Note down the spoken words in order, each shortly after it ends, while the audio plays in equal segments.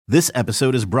This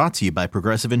episode is brought to you by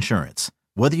Progressive Insurance.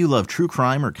 Whether you love true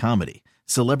crime or comedy,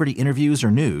 celebrity interviews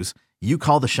or news, you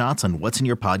call the shots on what's in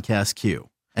your podcast queue.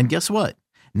 And guess what?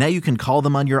 Now you can call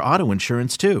them on your auto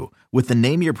insurance too with the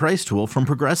Name Your Price tool from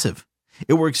Progressive.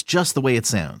 It works just the way it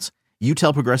sounds. You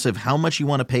tell Progressive how much you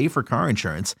want to pay for car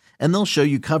insurance, and they'll show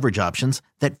you coverage options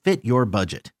that fit your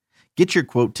budget. Get your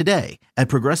quote today at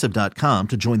Progressive.com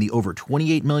to join the over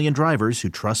 28 million drivers who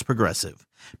trust Progressive.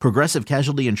 Progressive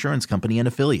Casualty Insurance Company and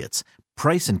Affiliates.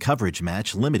 Price and coverage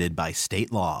match limited by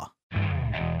state law.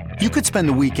 You could spend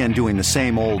the weekend doing the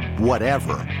same old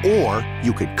whatever, or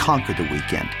you could conquer the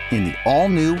weekend in the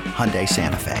all-new Hyundai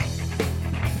Santa Fe.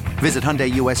 Visit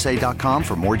HyundaiUSA.com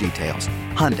for more details.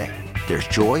 Hyundai, there's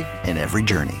joy in every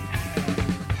journey.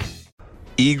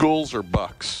 Eagles or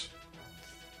Bucks?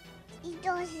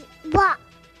 Eagles, Bucks.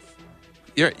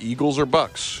 Yeah, Eagles or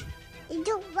Bucks?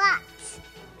 Eagles, Bucks.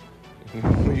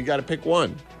 You got to pick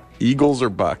one. Eagles or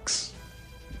Bucks?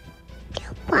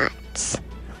 Bucks.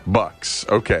 Bucks.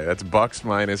 Okay, that's Bucks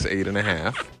minus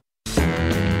 8.5.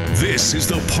 This is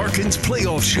the Parkins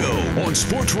Playoff Show on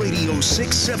Sports Radio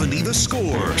 670 The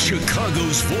Score.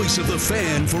 Chicago's voice of the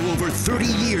fan for over 30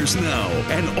 years now.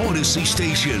 An Odyssey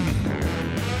station.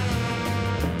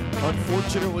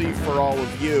 Unfortunately for all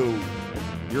of you,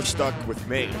 you're stuck with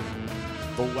me.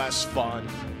 The less fun,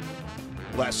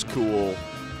 less cool,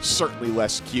 certainly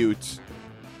less cute,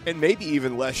 and maybe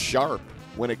even less sharp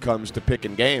when it comes to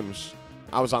picking games.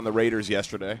 I was on the Raiders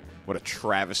yesterday. What a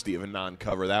travesty of a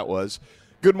non-cover that was.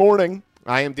 Good morning.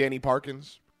 I am Danny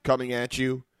Parkins, coming at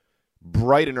you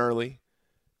bright and early,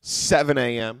 7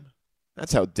 a.m.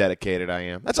 That's how dedicated I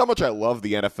am. That's how much I love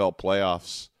the NFL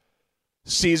playoffs.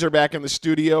 Caesar back in the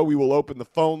studio. We will open the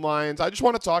phone lines. I just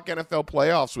want to talk NFL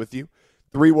playoffs with you.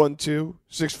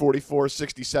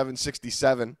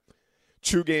 312-644-6767.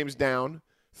 2 games down,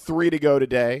 3 to go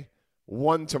today,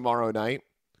 1 tomorrow night.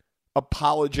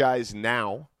 Apologize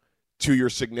now to your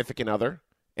significant other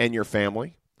and your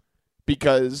family,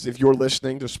 because if you're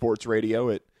listening to sports radio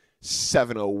at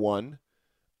 7:01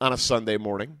 on a Sunday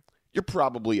morning, you're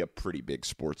probably a pretty big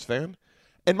sports fan.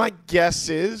 And my guess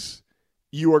is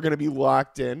you are going to be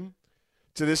locked in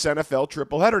to this NFL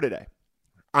tripleheader today.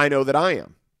 I know that I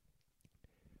am.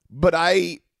 But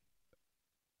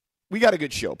we got a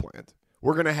good show planned.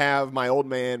 We're going to have my old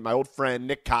friend,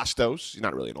 Nick Kostos. He's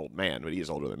not really an old man, but he is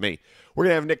older than me. We're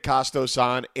going to have Nick Kostos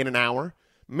on in an hour,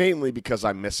 mainly because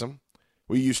I miss him.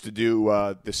 We used to do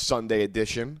the Sunday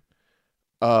edition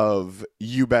of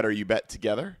You Better You Bet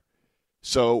together.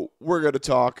 So we're going to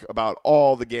talk about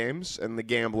all the games and the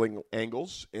gambling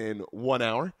angles in 1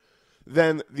 hour.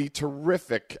 Then the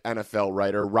terrific NFL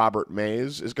writer, Robert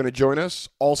Mays, is going to join us.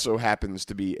 Also happens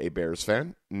to be a Bears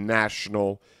fan.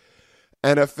 National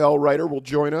NFL writer will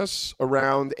join us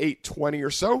around 8:20 or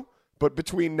so. But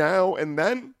between now and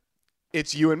then,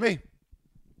 it's you and me.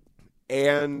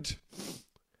 And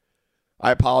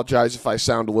I apologize if I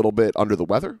sound a little bit under the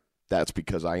weather. That's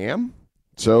because I am.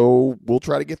 So we'll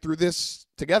try to get through this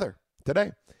together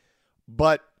today.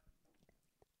 But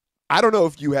I don't know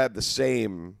if you had the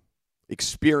same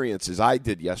experience as I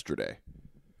did yesterday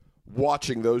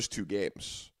watching those 2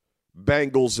 games,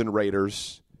 Bengals and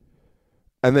Raiders,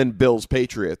 and then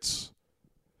Bills-Patriots,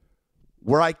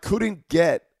 where I couldn't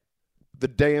get the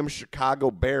damn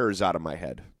Chicago Bears out of my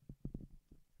head.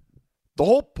 The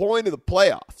whole point of the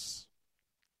playoffs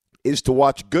is to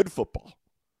watch good football.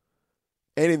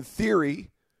 And in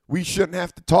theory, we shouldn't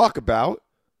have to talk about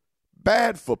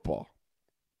bad football.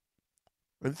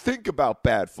 And think about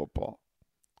bad football.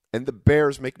 And the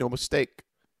Bears, make no mistake,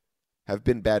 have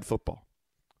been bad football.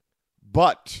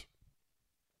 But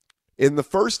in the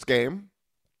first game,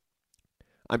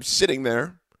 I'm sitting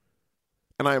there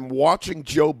and I'm watching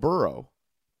Joe Burrow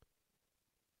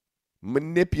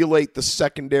manipulate the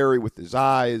secondary with his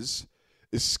eyes,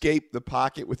 escape the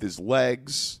pocket with his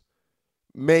legs,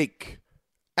 make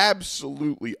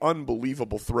absolutely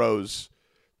unbelievable throws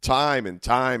time and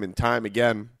time and time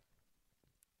again.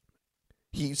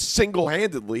 He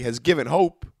single-handedly has given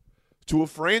hope to a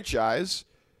franchise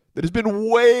that has been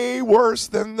way worse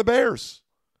than the Bears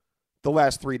the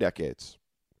last 3 decades.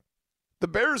 The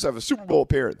Bears have a Super Bowl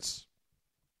appearance.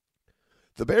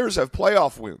 The Bears have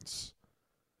playoff wins.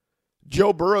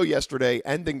 Joe Burrow yesterday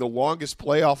ending the longest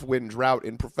playoff win drought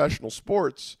in professional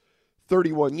sports,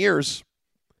 31 years.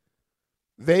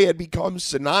 They had become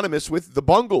synonymous with the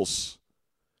Bungles,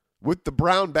 with the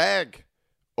brown bag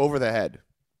over the head.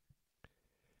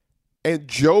 And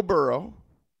Joe Burrow,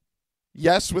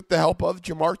 yes, with the help of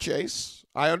Jamar Chase,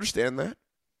 I understand that.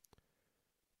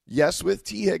 Yes, with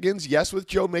T. Higgins, yes, with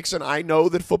Joe Mixon. I know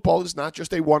that football is not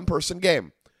just a one-person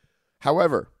game.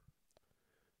 However,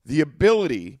 the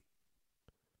ability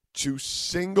to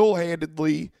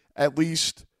single-handedly, at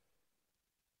least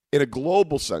in a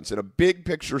global sense, in a big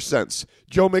picture sense,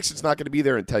 Joe Mixon's not going to be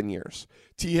there in 10 years.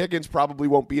 T. Higgins probably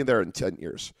won't be there in 10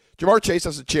 years. Jamar Chase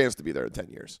has a chance to be there in 10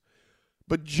 years.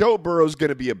 But Joe Burrow's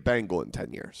going to be a Bengal in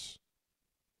 10 years.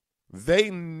 They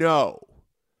know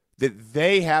that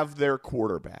they have their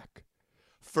quarterback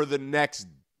for the next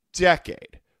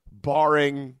decade,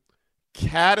 barring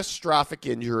catastrophic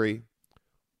injury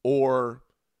or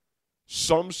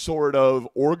some sort of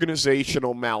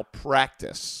organizational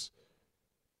malpractice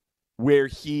where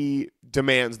he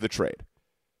demands the trade.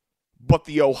 But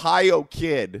the Ohio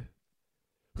kid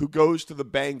who goes to the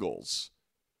Bengals,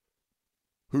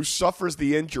 who suffers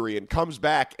the injury and comes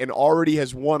back and already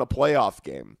has won a playoff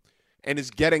game and is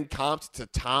getting comped to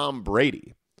Tom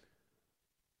Brady,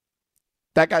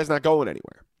 that guy's not going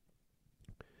anywhere.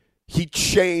 He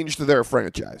changed their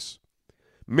franchise.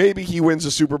 Maybe he wins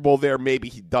a Super Bowl there, maybe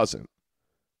he doesn't.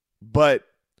 But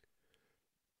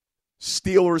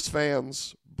Steelers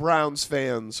fans, Browns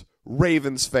fans,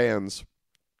 Ravens fans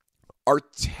are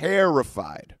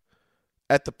terrified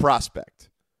at the prospect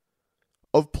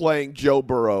of playing Joe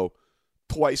Burrow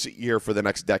twice a year for the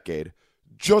next decade,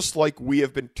 just like we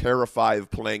have been terrified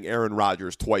of playing Aaron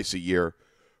Rodgers twice a year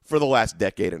for the last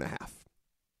decade and a half.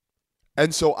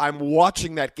 And so I'm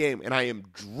watching that game, and I am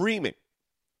dreaming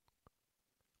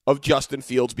of Justin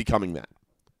Fields becoming that.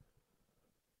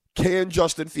 Can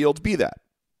Justin Fields be that?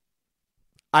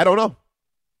 I don't know.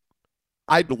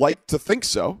 I'd like to think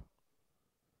so.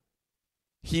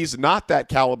 He's not that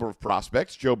caliber of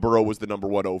prospects. Joe Burrow was the number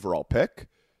 1 overall pick.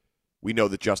 We know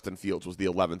that Justin Fields was the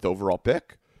 11th overall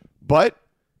pick. But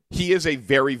he is a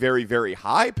very, very, very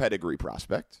high pedigree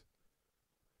prospect.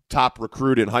 Top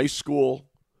recruit in high school.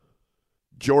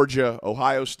 Georgia,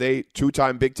 Ohio State,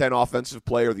 2-time Big Ten Offensive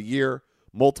Player of the Year,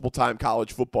 multiple-time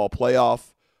college football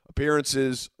playoff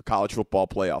appearances, a college football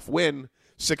playoff win,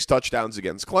 6 touchdowns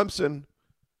against Clemson.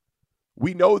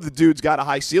 We know the dude's got a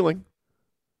high ceiling.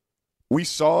 We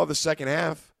saw the second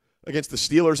half against the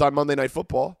Steelers on Monday Night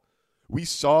Football. We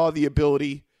saw the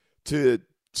ability to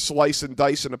slice and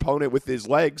dice an opponent with his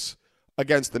legs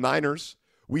against the Niners.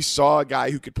 We saw a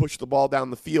guy who could push the ball down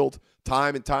the field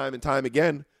time and time and time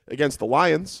again against the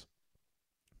Lions.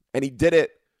 And he did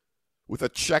it with a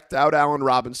checked-out Allen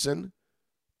Robinson,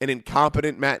 an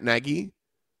incompetent Matt Nagy,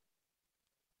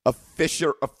 a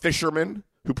fisherman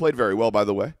who played very well, by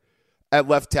the way, at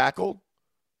left tackle,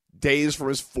 days from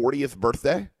his 40th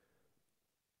birthday,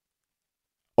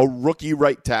 a rookie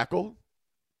right tackle,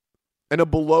 and a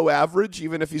below average,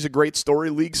 even if he's a great story,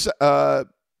 league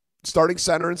starting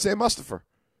center in Sam Mustipher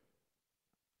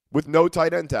with no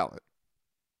tight end talent.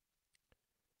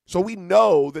 So we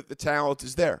know that the talent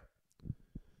is there.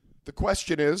 The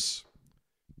question is,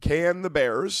 can the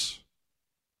Bears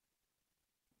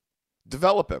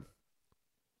develop him?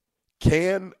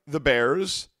 Can the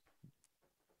Bears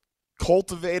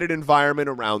cultivate an environment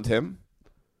around him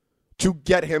to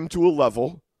get him to a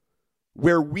level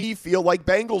where we feel like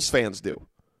Bengals fans do,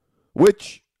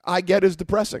 which I get is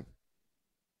depressing?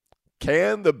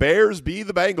 Can the Bears be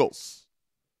the Bengals?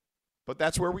 But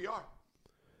that's where we are,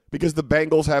 because the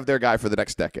Bengals have their guy for the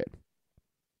next decade.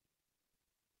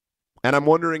 And I'm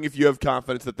wondering if you have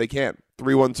confidence that they can.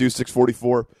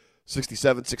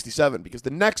 312-644-6767, because the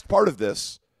next part of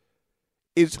this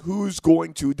is who's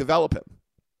going to develop him.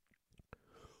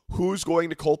 Who's going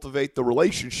to cultivate the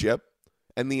relationship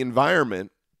and the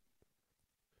environment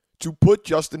to put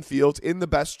Justin Fields in the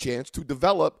best chance to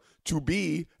develop to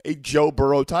be a Joe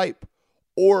Burrow type.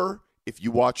 Or, if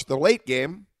you watch the late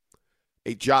game,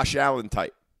 a Josh Allen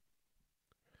type.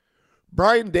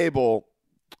 Brian Daboll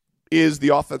is the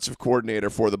offensive coordinator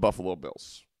for the Buffalo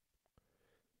Bills.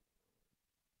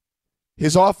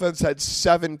 His offense had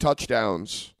 7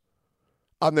 touchdowns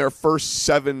on their first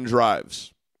 7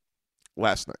 drives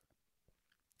last night.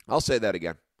 I'll say that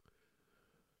again.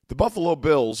 The Buffalo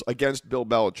Bills against Bill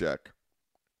Belichick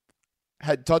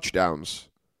had touchdowns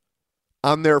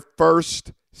on their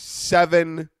first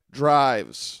 7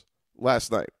 drives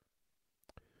last night.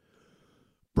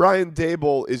 Brian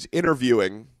Daboll is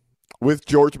interviewing with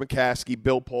George McCaskey,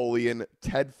 Bill Polian,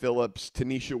 Ted Phillips,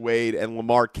 Tanisha Wade, and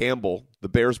Lamar Campbell, the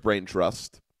Bears Brain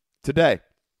Trust, today.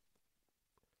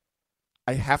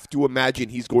 I have to imagine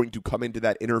he's going to come into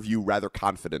that interview rather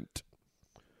confident.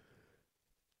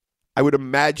 I would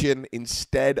imagine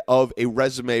instead of a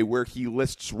resume where he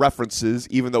lists references,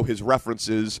 even though his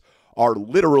references are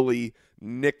literally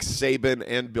Nick Saban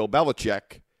and Bill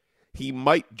Belichick, he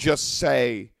might just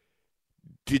say,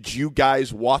 "Did you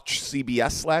guys watch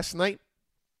CBS last night?"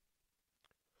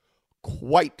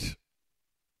 Quite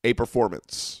a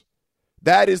performance.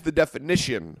 That is the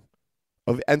definition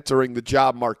of entering the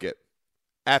job market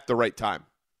at the right time.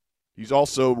 He's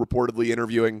also reportedly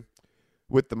interviewing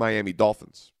with the Miami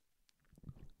Dolphins.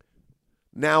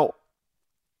 Now,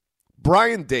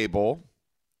 Brian Daboll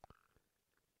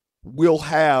will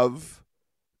have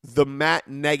the Matt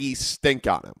Nagy stink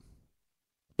on him.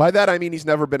 By that, I mean he's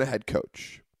never been a head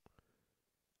coach.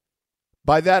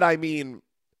 By that, I mean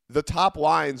the top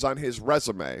lines on his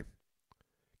resume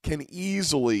can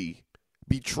easily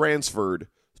be transferred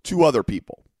to other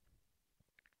people.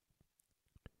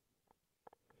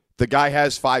 The guy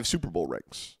has 5 Super Bowl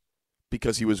rings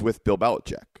because he was with Bill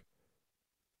Belichick.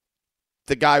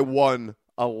 The guy won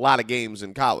a lot of games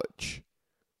in college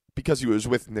because he was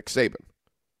with Nick Saban.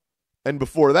 And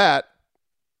before that,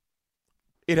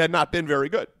 it had not been very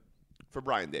good for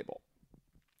Brian Daboll.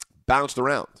 Bounced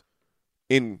around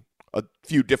in a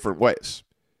few different ways.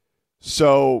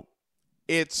 So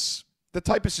it's the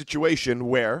type of situation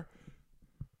where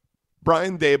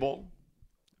Brian Daboll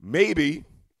maybe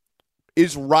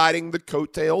is riding the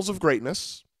coattails of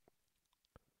greatness,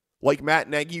 like Matt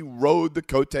Nagy rode the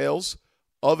coattails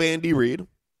of Andy Reid,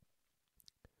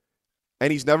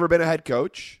 and he's never been a head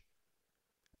coach,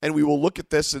 and we will look at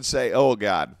this and say, oh,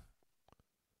 God,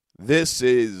 this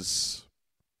is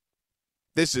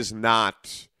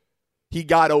not, he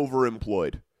got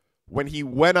overemployed. When he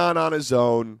went on his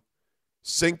own,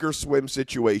 sink or swim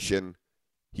situation,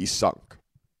 he sunk.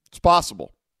 It's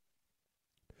possible.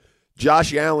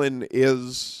 Josh Allen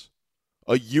is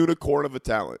a unicorn of a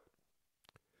talent.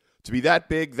 To be that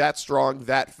big, that strong,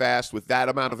 that fast, with that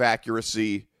amount of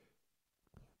accuracy,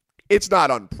 it's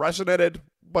not unprecedented,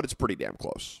 but it's pretty damn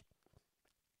close.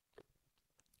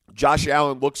 Josh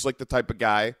Allen looks like the type of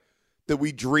guy that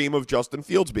we dream of Justin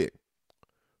Fields being.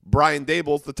 Brian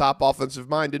Daboll's the top offensive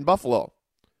mind in Buffalo.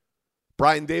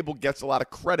 Brian Daboll gets a lot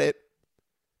of credit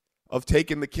of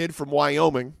taking the kid from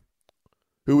Wyoming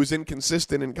who was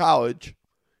inconsistent in college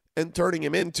and turning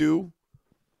him into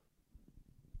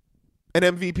an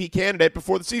MVP candidate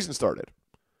before the season started.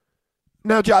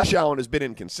 Now, Josh Allen has been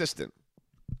inconsistent,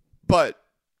 but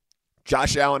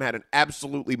Josh Allen had an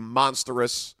absolutely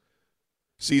monstrous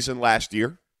season last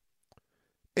year,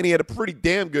 and he had a pretty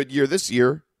damn good year this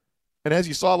year. And as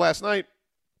you saw last night,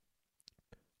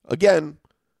 again,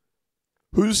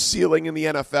 who's ceiling in the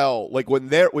NFL? Like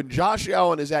when Josh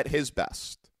Allen is at his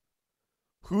best,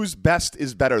 whose best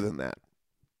is better than that?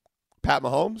 Pat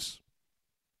Mahomes?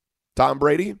 Tom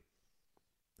Brady?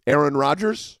 Aaron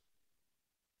Rodgers?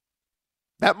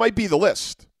 That might be the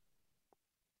list.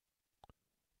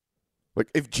 Like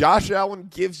if Josh Allen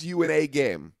gives you an A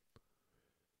game,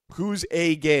 whose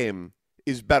A game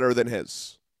is better than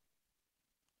his?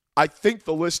 I think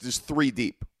the list is 3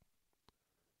 deep.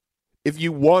 If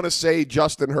you want to say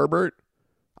Justin Herbert,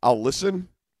 I'll listen.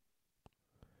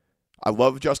 I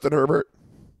love Justin Herbert.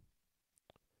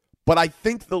 But I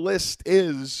think the list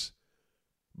is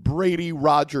Brady,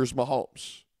 Rodgers,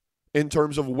 Mahomes. In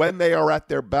terms of when they are at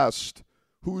their best,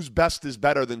 whose best is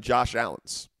better than Josh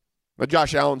Allen's? Now,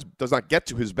 Josh Allen does not get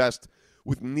to his best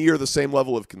with near the same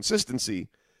level of consistency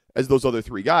as those other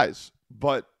 3 guys.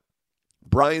 But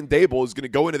Brian Daboll is going to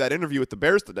go into that interview with the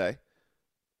Bears today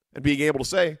and being able to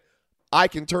say, I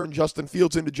can turn Justin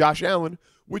Fields into Josh Allen,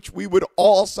 which we would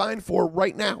all sign for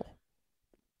right now.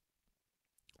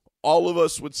 All of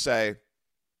us would say,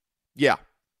 yeah,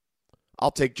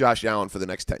 I'll take Josh Allen for the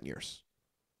next 10 years.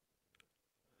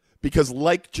 Because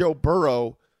like Joe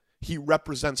Burrow, he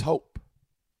represents hope.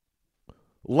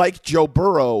 Like Joe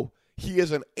Burrow, he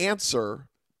is an answer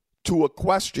to a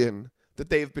question that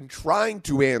they've been trying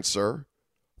to answer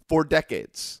for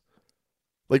decades.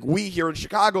 Like we here in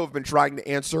Chicago have been trying to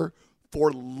answer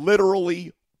for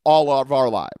literally all of our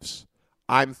lives.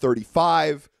 I'm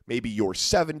 35, maybe you're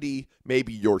 70,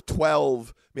 maybe you're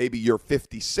 12, maybe you're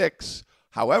 56.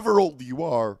 However old you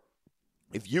are,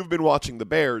 if you've been watching the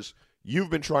Bears, you've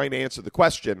been trying to answer the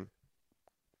question,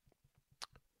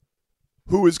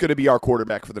 who is going to be our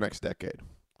quarterback for the next decade?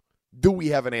 Do we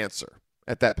have an answer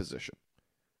at that position?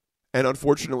 And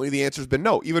unfortunately, the answer's been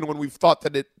no, even when we've thought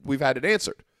that we've had it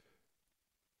answered.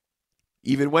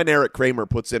 Even when Eric Kramer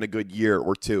puts in a good year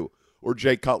or 2, or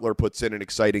Jay Cutler puts in an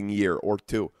exciting year or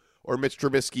 2, or Mitch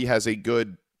Trubisky has a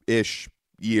good-ish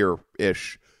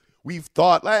year-ish, we've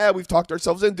thought, we've talked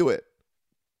ourselves into it.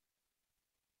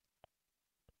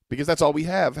 Because that's all we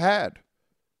have had.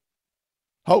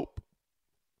 Hope.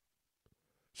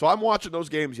 So I'm watching those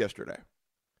games yesterday.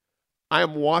 I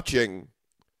am watching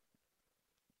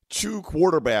 2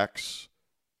 quarterbacks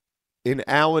in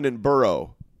Allen and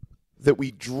Burrow that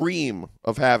we dream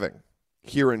of having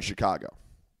here in Chicago.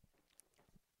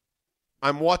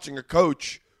 I'm watching a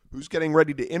coach who's getting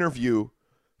ready to interview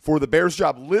for the Bears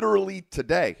job literally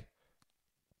today,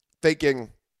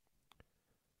 thinking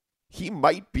he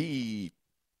might be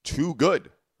too good.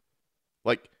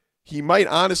 Like, he might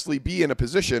honestly be in a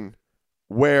position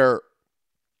where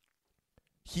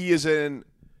he's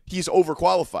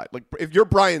overqualified. Like, if you're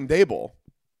Brian Daboll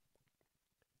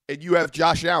and you have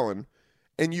Josh Allen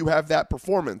and you have that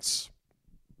performance,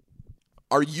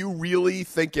 are you really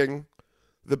thinking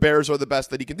the Bears are the best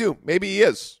that he can do? Maybe he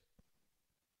is.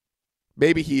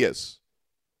 Maybe he is.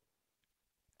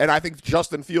 And I think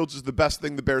Justin Fields is the best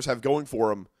thing the Bears have going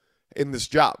for him in this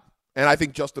job. And I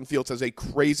think Justin Fields has a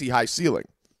crazy high ceiling.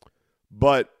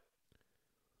 But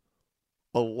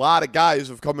a lot of guys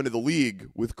have come into the league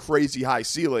with crazy high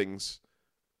ceilings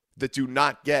that do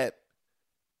not get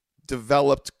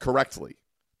developed correctly,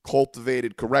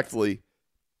 cultivated correctly.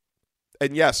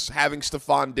 And yes, having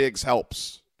Stephon Diggs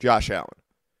helps Josh Allen.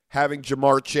 Having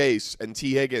Jamar Chase and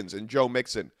T. Higgins and Joe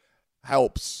Mixon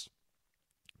helps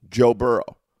Joe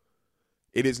Burrow.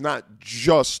 It is not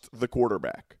just the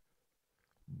quarterback.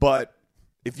 But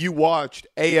if you watched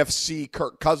AFC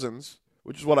Kirk Cousins,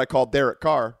 which is what I call Derek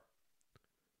Carr,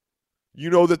 you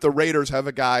know that the Raiders have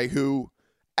a guy who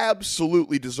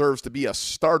absolutely deserves to be a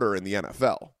starter in the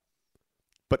NFL,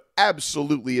 but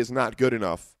absolutely is not good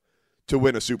enough to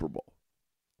win a Super Bowl,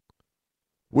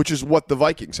 which is what the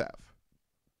Vikings have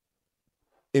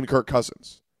in Kirk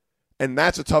Cousins. And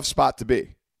that's a tough spot to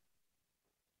be.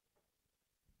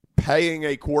 Paying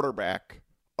a quarterback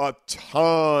a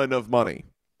ton of money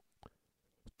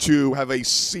to have a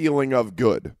ceiling of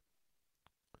good.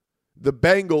 The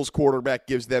Bengals quarterback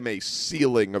gives them a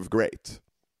ceiling of great.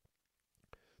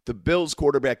 The Bills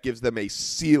quarterback gives them a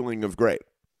ceiling of great.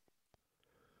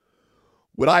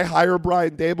 Would I hire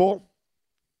Brian Daboll?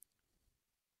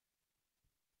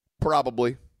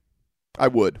 Probably. I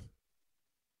would.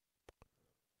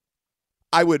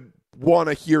 I would want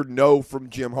to hear no from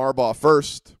Jim Harbaugh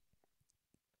first.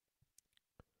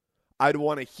 I'd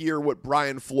want to hear what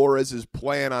Brian Flores'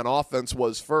 plan on offense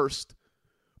was first.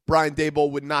 Brian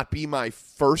Daboll would not be my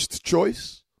first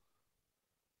choice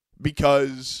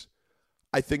because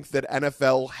I think that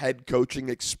NFL head coaching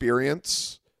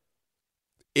experience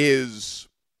is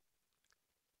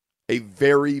a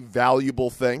very valuable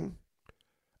thing,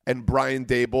 and Brian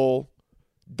Daboll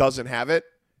doesn't have it,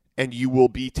 and you will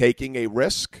be taking a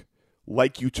risk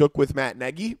like you took with Matt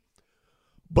Nagy.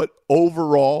 But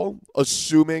overall,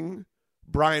 assuming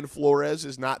Brian Flores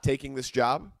is not taking this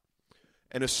job,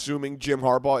 and assuming Jim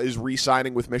Harbaugh is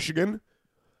re-signing with Michigan,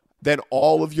 then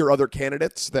all of your other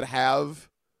candidates that have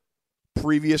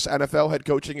previous NFL head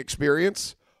coaching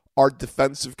experience are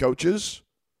defensive coaches.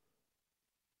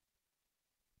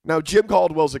 Now, Jim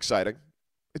Caldwell's exciting.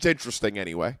 It's interesting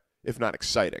anyway, if not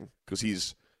exciting, because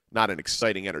he's not an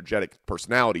exciting, energetic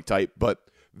personality type, but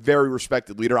very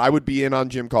respected leader. I would be in on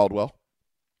Jim Caldwell.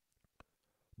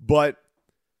 But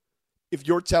if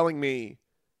you're telling me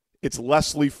it's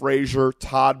Leslie Frazier,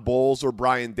 Todd Bowles, or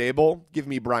Brian Daboll, give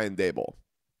me Brian Daboll.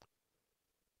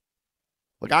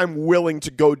 Like, I'm willing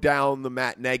to go down the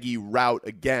Matt Nagy route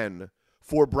again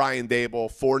for Brian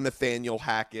Daboll, for Nathaniel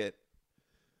Hackett,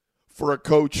 for a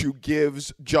coach who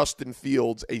gives Justin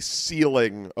Fields a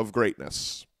ceiling of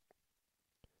greatness.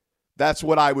 That's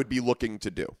what I would be looking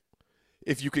to do.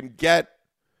 If you can get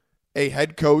a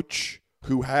head coach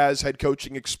who has head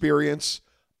coaching experience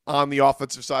on the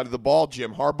offensive side of the ball,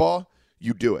 Jim Harbaugh,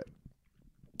 you do it.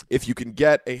 If you can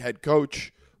get a head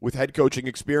coach with head coaching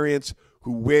experience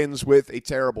who wins with a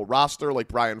terrible roster like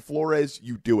Brian Flores,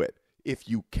 you do it. If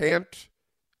you can't,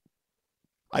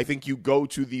 I think you go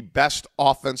to the best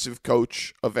offensive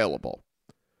coach available.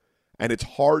 And it's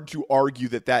hard to argue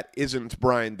that that isn't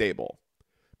Brian Daboll,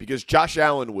 because Josh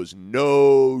Allen was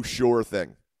no sure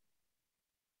thing.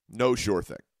 No sure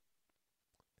thing.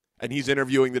 And he's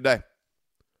interviewing today.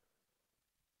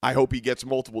 I hope he gets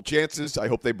multiple chances. I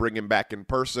hope they bring him back in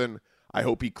person. I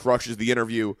hope he crushes the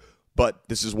interview. But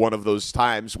this is one of those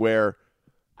times where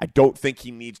I don't think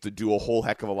he needs to do a whole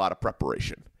heck of a lot of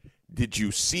preparation. Did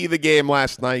you see the game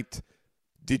last night?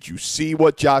 Did you see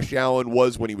what Josh Allen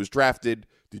was when he was drafted?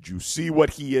 Did you see what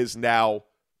he is now?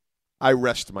 I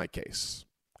rest my case.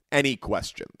 Any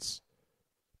questions?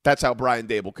 That's how Brian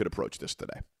Daboll could approach this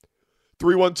today.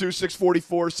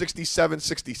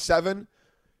 312-644-6767.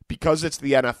 Because it's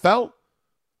the NFL,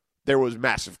 there was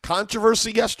massive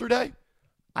controversy yesterday.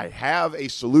 I have a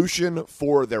solution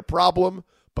for their problem,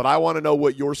 but I want to know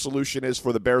what your solution is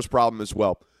for the Bears' problem as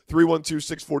well.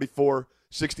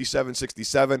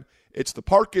 312-644-6767. It's the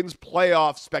Parkins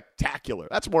Playoff Spectacular.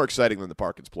 That's more exciting than the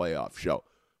Parkins Playoff Show.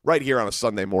 Right here on a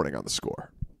Sunday morning on The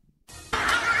Score.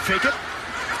 Fake it.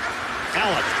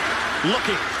 Allen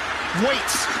looking,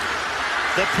 waits,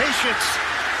 the patience.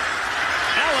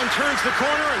 Allen turns the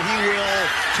corner and he will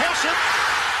toss it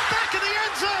back in the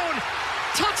end zone.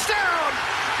 Touchdown!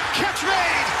 Catch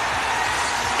made!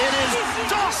 It is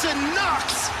Dawson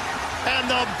Knox, and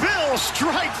the Bills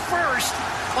strike first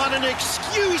on an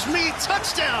excuse me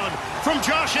touchdown from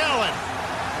Josh Allen.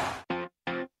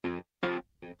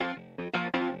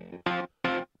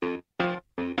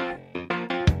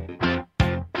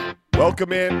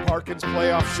 Welcome in, Parkins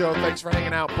Playoff Show. Thanks for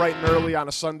hanging out bright and early on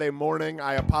a Sunday morning.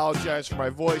 I apologize for my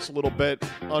voice, a little bit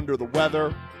under the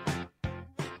weather.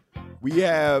 We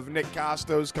have Nick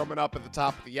Costos coming up at the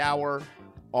top of the hour.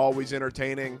 Always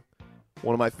entertaining.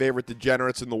 One of my favorite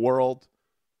degenerates in the world.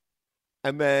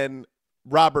 And then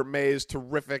Robert Mays,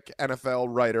 terrific NFL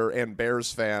writer and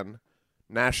Bears fan,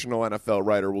 national NFL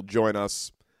writer, will join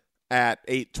us at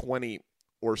 8:20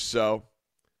 or so.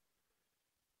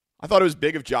 I thought it was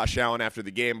big of Josh Allen after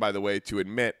the game, by the way, to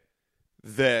admit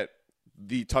that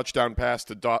the touchdown pass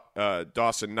to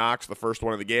Dawson Knox, the first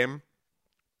one of the game,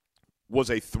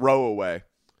 was a throwaway.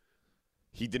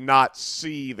 He did not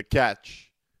see the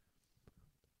catch,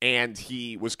 and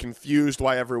he was confused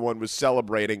why everyone was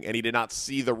celebrating, and he did not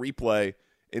see the replay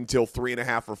until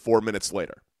 3.5 or 4 minutes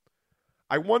later.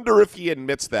 I wonder if he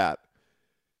admits that,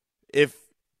 if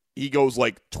he goes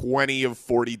like 20 of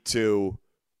 42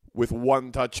 with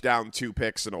 1 touchdown, 2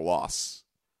 picks, and a loss.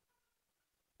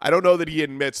 I don't know that he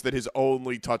admits that his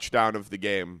only touchdown of the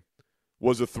game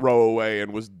was a throwaway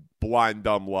and was blind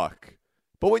dumb luck.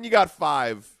 But when you got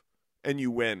 5 and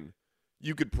you win,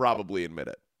 you could probably admit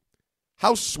it.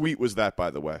 How sweet was that,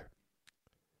 by the way?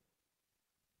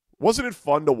 Wasn't it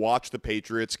fun to watch the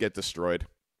Patriots get destroyed?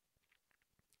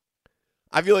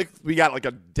 I feel like we got like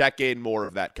a decade more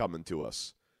of that coming to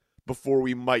us before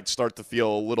we might start to feel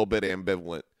a little bit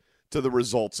ambivalent to the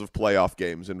results of playoff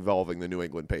games involving the New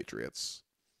England Patriots.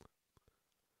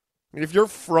 I mean, if you're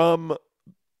from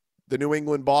the New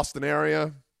England-Boston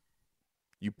area,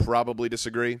 you probably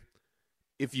disagree.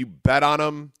 If you bet on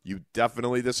them, you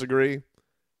definitely disagree.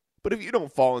 But if you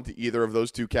don't fall into either of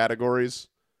those two categories,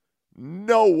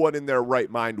 no one in their right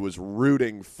mind was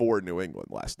rooting for New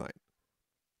England last night.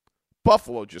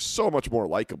 Buffalo just so much more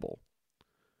likable.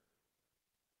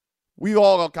 We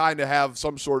all kind of have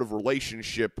some sort of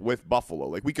relationship with Buffalo.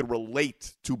 Like, we can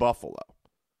relate to Buffalo.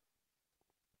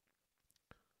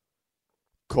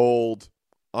 Cold,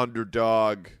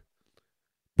 underdog,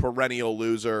 perennial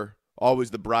loser, always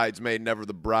the bridesmaid, never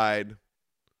the bride.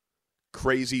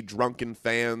 Crazy drunken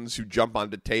fans who jump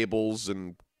onto tables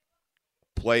and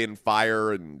play in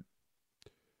fire and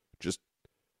just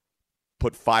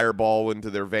put fireball into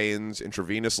their veins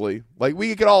intravenously. Like,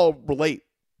 we could all relate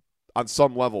on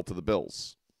some level to the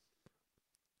Bills.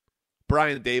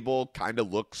 Brian Daboll kind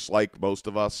of looks like most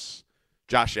of us.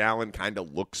 Josh Allen kind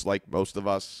of looks like most of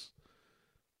us.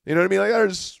 You know what I mean? Like,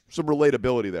 there's some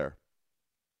relatability there.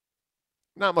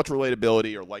 Not much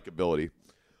relatability or likability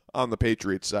on the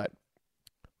Patriots side.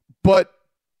 But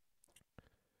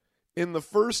in the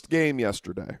first game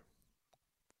yesterday,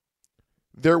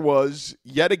 there was,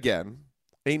 yet again,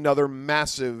 another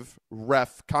massive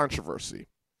ref controversy.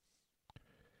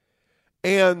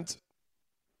 And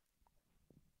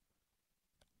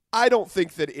I don't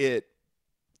think that it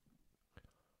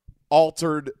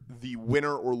altered the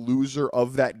winner or loser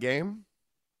of that game,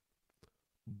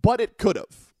 but it could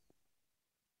have.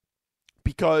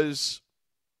 Because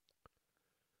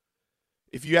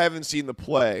if you haven't seen the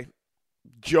play,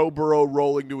 Joe Burrow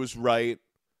rolling to his right,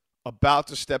 about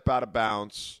to step out of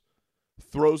bounds,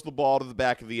 throws the ball to the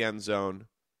back of the end zone.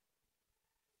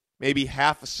 Maybe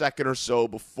half a second or so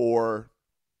before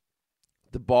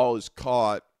the ball is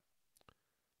caught,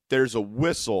 there's a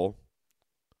whistle.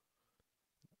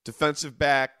 Defensive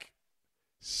back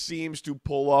seems to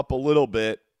pull up a little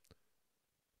bit.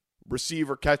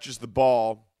 Receiver catches the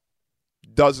ball,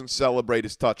 doesn't celebrate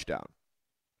his touchdown.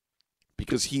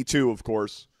 Because he too, of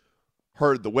course,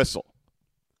 heard the whistle.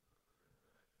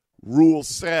 Rule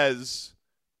says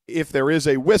if there is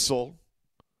a whistle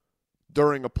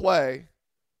during a play,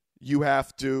 you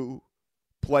have to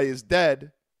play as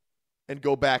dead and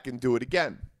go back and do it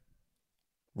again.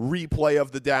 Replay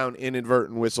of the down,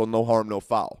 inadvertent whistle, no harm, no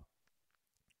foul.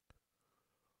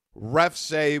 Refs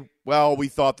say, well, we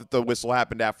thought that the whistle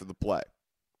happened after the play.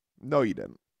 No, you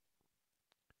didn't.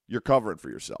 You're covering for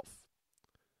yourself.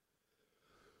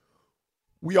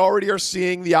 We already are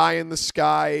seeing the eye in the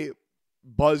sky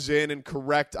buzz in and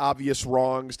correct obvious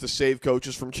wrongs to save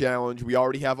coaches from challenge. We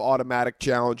already have automatic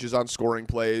challenges on scoring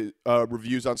play,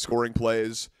 reviews on scoring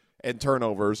plays and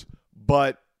turnovers.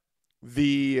 But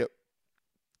the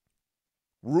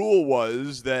rule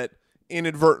was that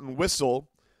inadvertent whistle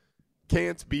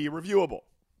can't be reviewable.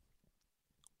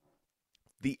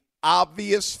 The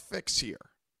obvious fix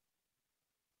here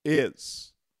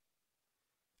is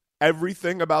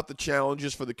everything about the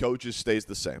challenges for the coaches stays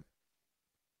the same.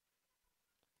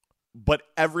 But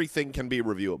everything can be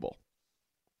reviewable.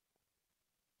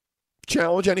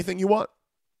 Challenge anything you want.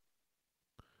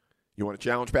 You want to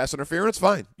challenge pass interference?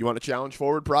 Fine. You want to challenge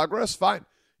forward progress? Fine.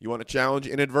 You want to challenge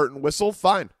inadvertent whistle?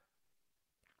 Fine.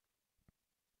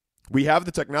 We have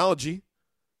the technology.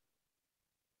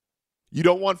 You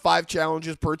don't want 5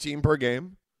 challenges per team per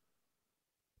game.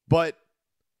 But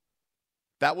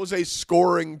that was a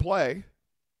scoring play.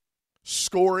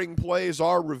 Scoring plays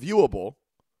are reviewable.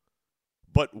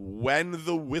 But when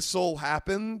the whistle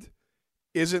happened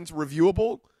isn't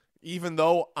reviewable, even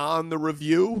though on the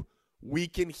review we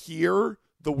can hear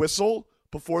the whistle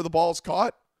before the ball is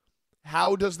caught.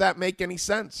 How does that make any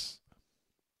sense?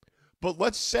 But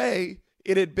let's say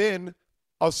it had been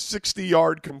a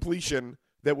 60-yard completion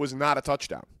that was not a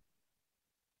touchdown.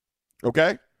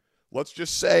 Okay? Let's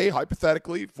just say,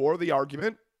 hypothetically, for the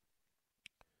argument,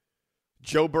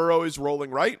 Joe Burrow is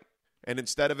rolling right, and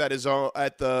instead of at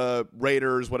the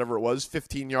Raiders, whatever it was,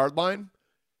 15-yard line,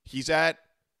 he's at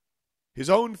his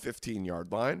own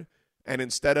 15-yard line, and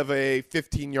instead of a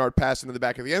 15-yard pass into the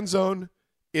back of the end zone,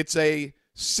 it's a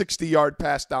 60-yard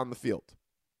pass down the field.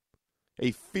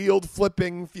 A field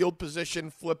position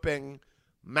flipping,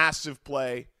 massive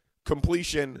play,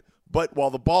 completion, but while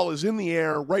the ball is in the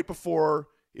air right before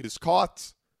it is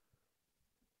caught,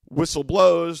 whistle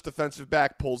blows, defensive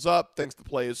back pulls up, thinks the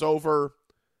play is over,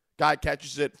 guy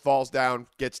catches it, falls down,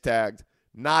 gets tagged.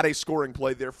 Not a scoring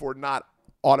play, therefore not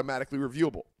automatically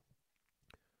reviewable.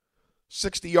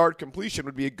 60-yard completion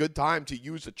would be a good time to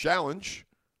use a challenge.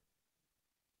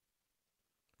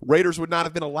 Raiders would not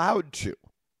have been allowed to.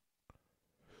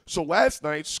 So last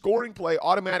night, scoring play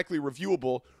automatically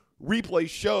reviewable. Replay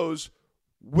shows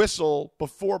whistle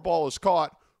before ball is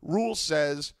caught. Rule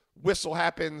says whistle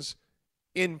happens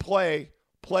in play,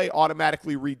 play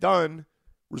automatically redone.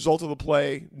 Result of the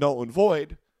play, null and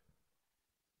void.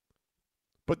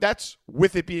 But that's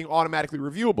with it being automatically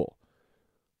reviewable.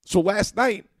 So last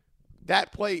night,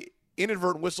 that play,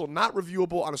 inadvertent whistle, not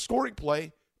reviewable on a scoring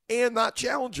play and not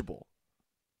challengeable,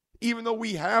 even though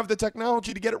we have the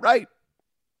technology to get it right.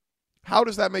 How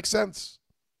does that make sense?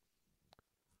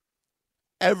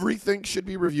 Everything should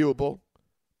be reviewable.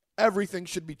 Everything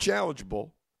should be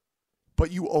challengeable,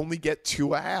 but you only get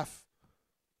 2.5.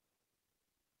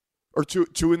 Or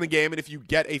two in the game, and if you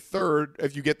get a third,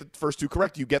 if you get the first 2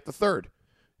 correct, you get the third.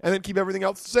 And then keep everything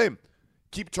else the same.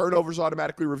 Keep turnovers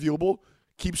automatically reviewable.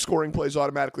 Keep scoring plays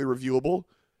automatically reviewable.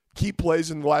 Keep plays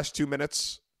in the last 2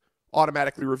 minutes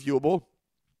automatically reviewable.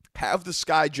 Have the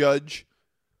sky judge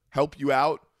help you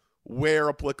out where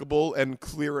applicable and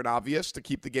clear and obvious to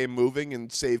keep the game moving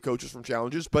and save coaches from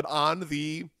challenges. But on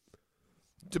the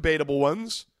debatable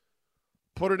ones,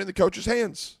 put it in the coach's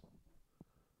hands.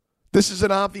 This is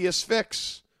an obvious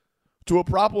fix to a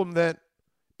problem that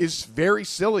is very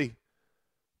silly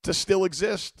to still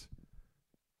exist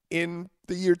in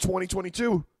the year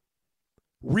 2022.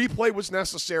 Replay was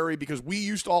necessary because we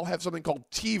used to all have something called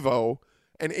TiVo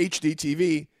and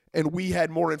HDTV, and we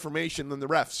had more information than the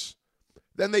refs.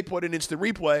 Then they put in instant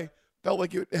replay, felt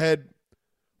like it had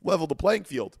leveled the playing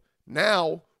field.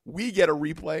 Now we get a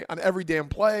replay on every damn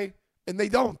play, and they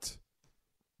don't.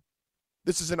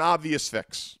 This is an obvious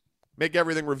fix. Make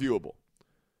everything reviewable.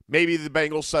 Maybe the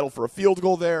Bengals settle for a field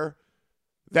goal there.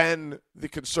 Then the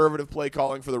conservative play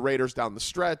calling for the Raiders down the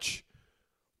stretch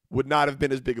would not have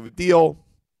been as big of a deal.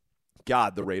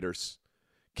 God, the Raiders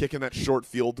kicking that short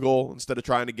field goal instead of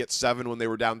trying to get 7 when they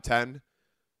were down 10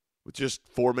 with just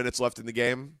 4 minutes left in the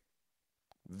game.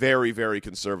 Very, very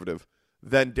conservative.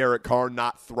 Then Derek Carr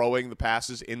not throwing the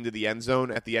passes into the end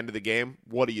zone at the end of the game.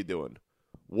 What are you doing?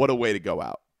 What a way to go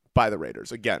out by the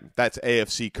Raiders. Again, that's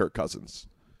AFC Kirk Cousins.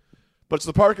 But it's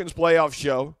the Parkins Playoff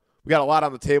Show. We got a lot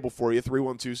on the table for you.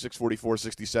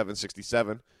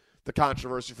 312-644-6767. The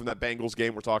controversy from that Bengals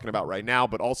game we're talking about right now,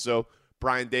 but also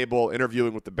Brian Daboll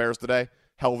interviewing with the Bears today.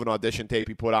 Hell of an audition tape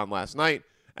he put on last night.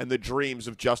 And the dreams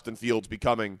of Justin Fields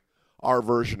becoming our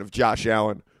version of Josh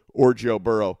Allen or Joe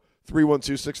Burrow.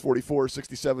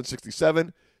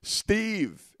 312-644-6767.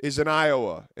 Steve is in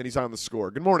Iowa, and he's on the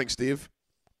score. Good morning, Steve.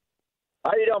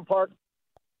 How you doing, Park?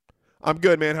 I'm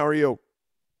good, man. How are you?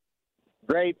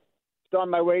 Great. Still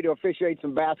on my way to officiate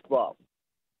some basketball.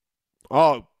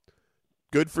 Oh,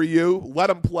 good for you. Let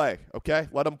them play, okay?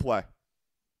 Let them play.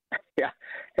 Yeah.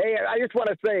 Hey, I just want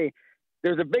to say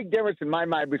there's a big difference in my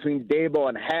mind between Daboll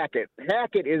and Hackett.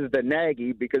 Hackett is the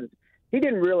Nagy because he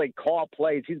didn't really call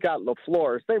plays. He's got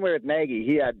LaFleur. Same way with Nagy.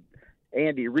 He had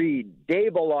Andy Reid.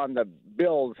 Dable on the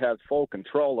Bills has full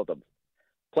control of the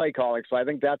play calling, so I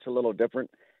think that's a little different.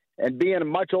 And being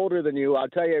much older than you, I'll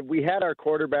tell you, we had our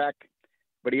quarterback,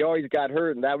 but he always got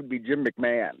hurt, and that would be Jim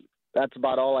McMahon. That's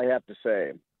about all I have to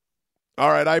say. All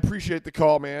right, I appreciate the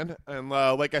call, man. And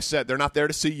like I said, they're not there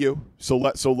to see you, so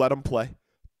let them play.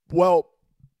 Well,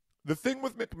 the thing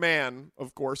with McMahon,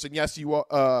 of course, and yes,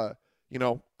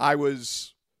 I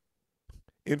was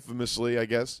infamously, I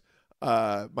guess,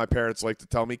 my parents like to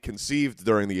tell me, conceived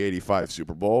during the 85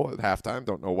 Super Bowl at halftime.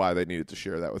 Don't know why they needed to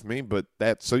share that with me, but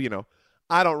that's so,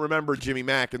 I don't remember Jimmy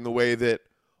Mack in the way that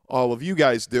all of you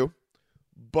guys do.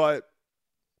 But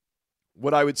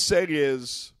what I would say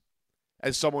is,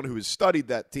 as someone who has studied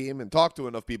that team and talked to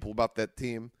enough people about that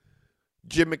team,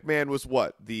 Jim McMahon was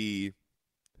what? The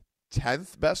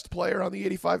 10th best player on the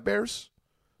 85 Bears?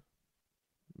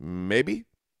 Maybe.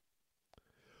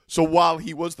 So while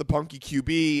he was the punky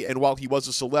QB, and while he was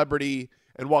a celebrity,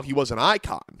 and while he was an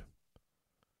icon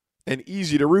and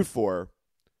easy to root for,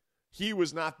 he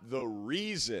was not the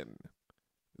reason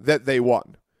that they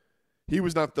won. He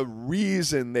was not the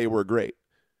reason they were great.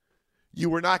 You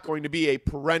were not going to be a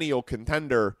perennial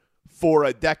contender for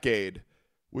a decade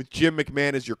with Jim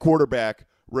McMahon as your quarterback,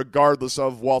 regardless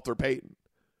of Walter Payton,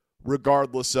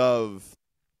 regardless of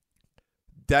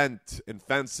Dent and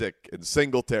Fensick and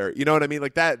Singletary. You know what I mean?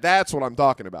 Like that's what I'm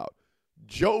talking about.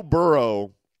 Joe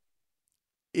Burrow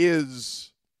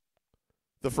is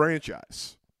the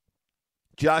franchise.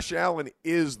 Josh Allen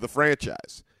is the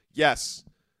franchise. Yes,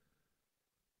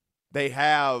 they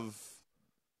have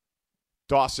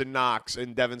Dawson Knox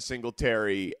and Devin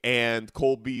Singletary and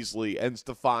Cole Beasley and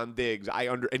Stephon Diggs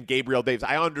and Gabriel Davis.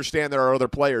 I understand there are other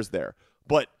players there,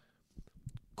 but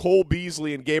Cole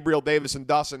Beasley and Gabriel Davis and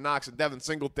Dawson Knox and Devin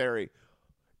Singletary,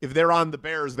 if they're on the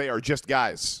Bears, they are just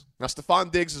guys. Now,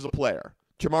 Stephon Diggs is a player.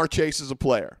 Jamar Chase is a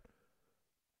player.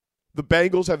 The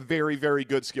Bengals have very, very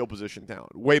good skill position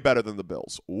talent. Way better than the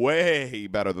Bills. Way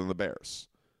better than the Bears.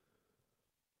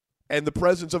 And the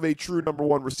presence of a true number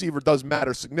one receiver does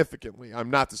matter significantly. I'm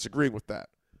not disagreeing with that.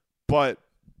 But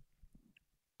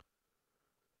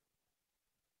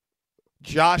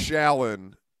Josh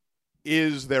Allen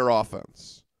is their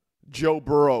offense. Joe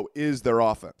Burrow is their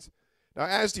offense. Now,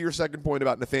 as to your second point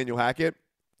about Nathaniel Hackett,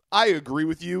 I agree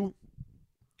with you.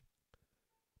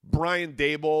 Brian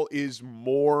Daboll is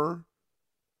more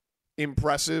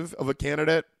impressive of a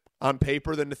candidate on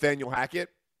paper than Nathaniel Hackett.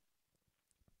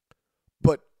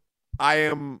 But I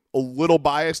am a little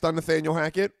biased on Nathaniel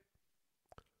Hackett.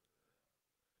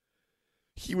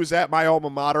 He was at my alma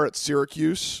mater at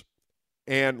Syracuse.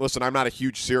 And listen, I'm not a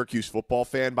huge Syracuse football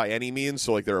fan by any means.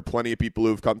 So, there are plenty of people who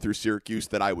have come through Syracuse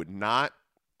that I would not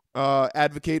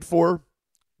advocate for.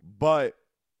 But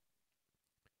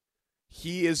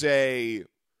he is a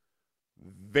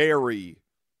very,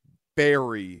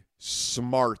 very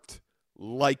smart,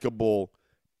 likable,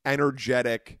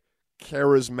 energetic,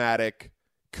 charismatic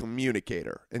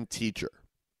communicator and teacher.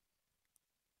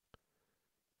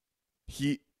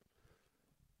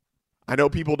 I know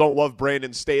people don't love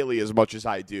Brandon Staley as much as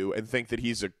I do and think that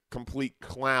he's a complete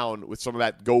clown with some of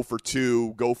that go for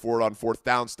two, go for it on fourth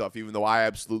down stuff, even though I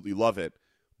absolutely love it.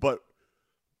 But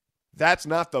that's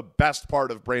not the best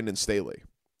part of Brandon Staley.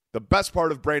 The best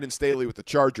part of Brandon Staley with the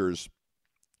Chargers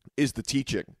is the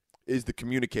teaching, is the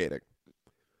communicating.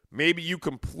 Maybe you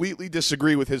completely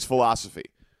disagree with his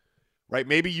philosophy, right?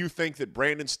 Maybe you think that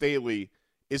Brandon Staley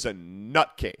is a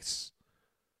nutcase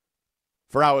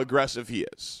for how aggressive he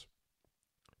is.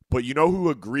 But you know who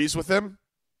agrees with him?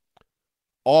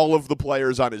 All of the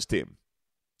players on his team.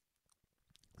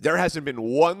 There hasn't been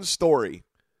one story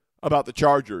about the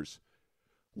Chargers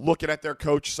looking at their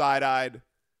coach side-eyed,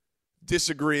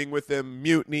 disagreeing with him,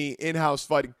 mutiny, in-house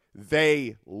fighting.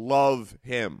 They love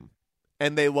him,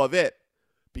 and they love it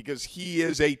because he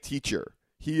is a teacher.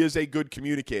 He is a good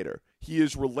communicator. He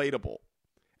is relatable.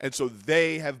 And so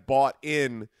they have bought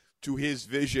in to his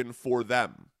vision for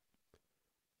them.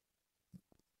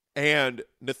 And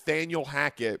Nathaniel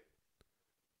Hackett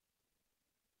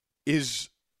is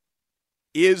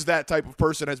that type of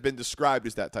person, has been described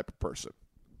as that type of person.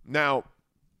 Now,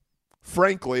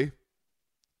 frankly,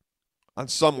 on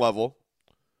some level,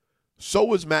 so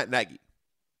was Matt Nagy.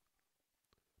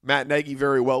 Matt Nagy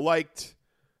very well liked.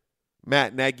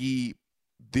 Matt Nagy,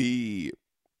 the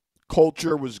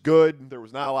culture was good. There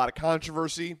was not a lot of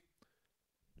controversy.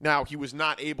 Now, he was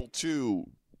not able to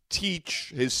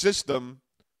teach his system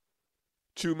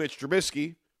to Mitch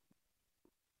Trubisky.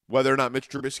 Whether or not Mitch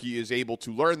Trubisky is able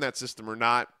to learn that system or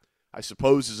not, I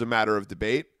suppose, is a matter of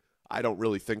debate. I don't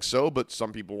really think so, but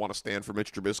some people want to stand for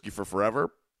Mitch Trubisky for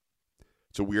forever.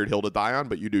 It's a weird hill to die on,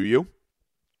 but you do you.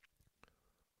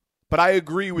 But I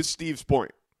agree with Steve's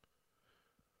point.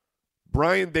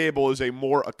 Brian Daboll is a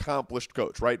more accomplished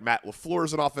coach, right? Matt LaFleur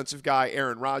is an offensive guy.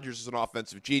 Aaron Rodgers is an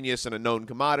offensive genius and a known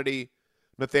commodity.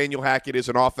 Nathaniel Hackett is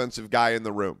an offensive guy in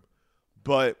the room.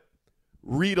 But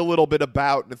read a little bit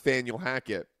about Nathaniel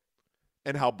Hackett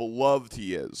and how beloved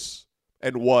he is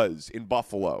and was in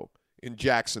Buffalo, in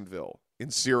Jacksonville,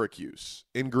 in Syracuse,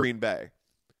 in Green Bay.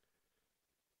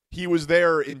 He was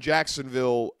there in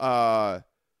Jacksonville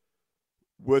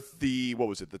with the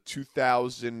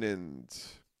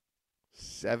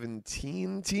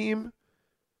 2017 team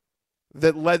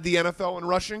that led the NFL in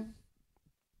rushing.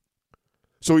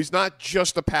 So he's not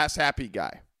just a pass-happy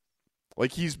guy.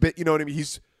 Like he's been, you know what I mean?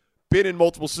 He's been in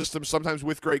multiple systems, sometimes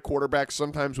with great quarterbacks,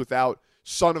 sometimes without.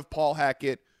 Son of Paul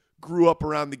Hackett, grew up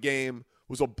around the game,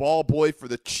 was a ball boy for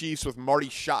the Chiefs with Marty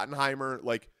Schottenheimer.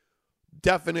 Like,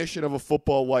 definition of a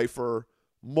football lifer,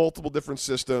 multiple different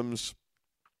systems,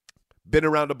 been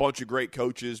around a bunch of great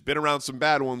coaches, been around some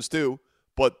bad ones too,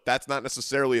 but that's not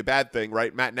necessarily a bad thing,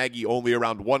 right? Matt Nagy only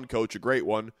around one coach, a great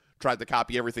one, tried to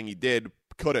copy everything he did,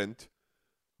 couldn't.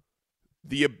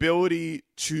 The ability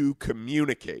to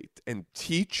communicate and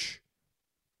teach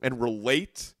and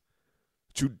relate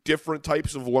to different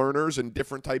types of learners and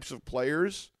different types of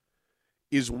players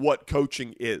is what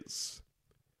coaching is.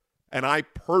 And I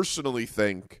personally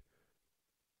think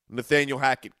Nathaniel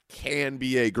Hackett can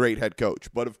be a great head coach,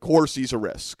 but of course he's a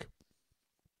risk.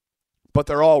 But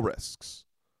they're all risks.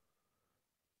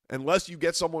 Unless you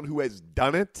get someone who has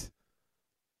done it,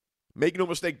 make no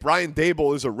mistake, Brian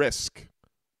Daboll is a risk.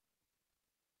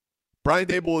 Brian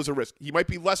Daboll is a risk. He might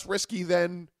be less risky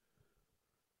than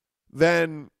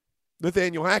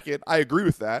Nathaniel Hackett. I agree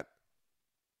with that.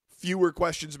 Fewer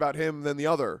questions about him than the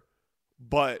other.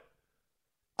 But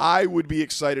I would be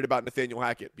excited about Nathaniel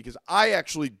Hackett because I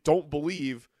actually don't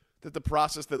believe that the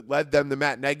process that led them to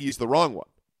Matt Nagy is the wrong one.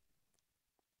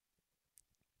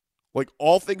 Like,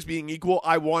 all things being equal,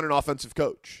 I want an offensive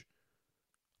coach.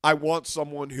 I want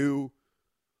someone who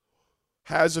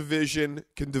has a vision,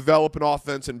 can develop an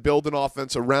offense and build an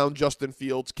offense around Justin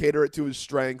Fields, cater it to his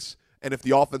strengths, and if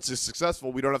the offense is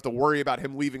successful, we don't have to worry about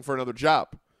him leaving for another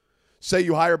job. Say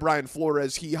you hire Brian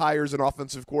Flores, he hires an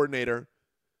offensive coordinator,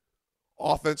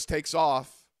 offense takes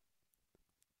off,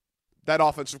 that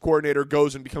offensive coordinator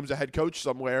goes and becomes a head coach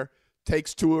somewhere,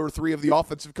 takes 2 or 3 of the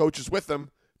offensive coaches with him,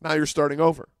 now you're starting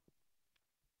over.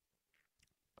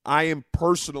 I am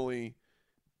personally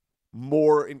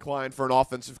more inclined for an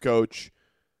offensive coach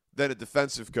than a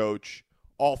defensive coach,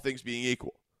 all things being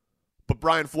equal. But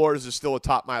Brian Flores is still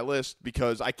atop my list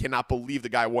because I cannot believe the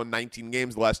guy won 19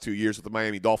 games the last 2 years with the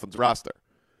Miami Dolphins roster.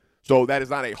 So that is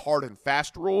not a hard and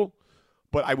fast rule,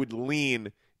 but I would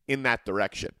lean in that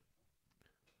direction.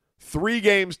 3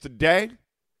 games today,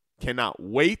 cannot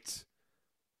wait.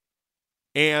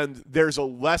 And there's a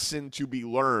lesson to be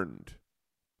learned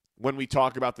when we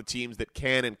talk about the teams that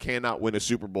can and cannot win a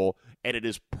Super Bowl, and it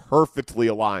is perfectly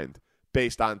aligned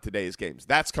based on today's games.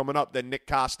 That's coming up. Then Nick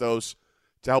Kostos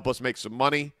to help us make some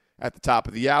money at the top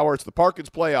of the hour. It's the Parkins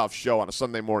Playoff Show on a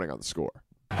Sunday morning on The Score.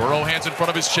 Burrow, hands in front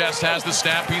of his chest, has the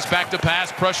snap. He's back to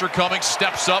pass. Pressure coming.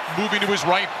 Steps up, moving to his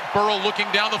right. Burrow looking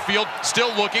down the field,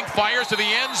 still looking. Fires to the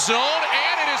end zone,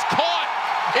 and it is caught.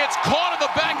 It's caught in the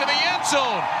back of the end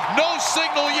zone. No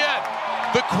signal yet.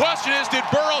 The question is, did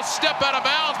Burrow step out of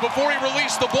bounds before he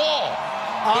released the ball?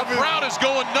 The crowd is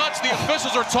going nuts. The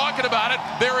officials are talking about it.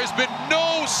 There has been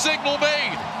no signal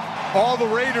made. All the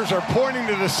Raiders are pointing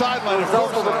to the sideline.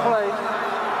 Result of the play,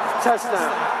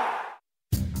 touchdown.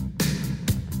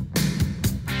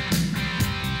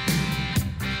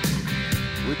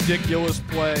 Ridiculous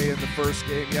play in the first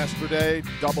game yesterday.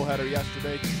 Doubleheader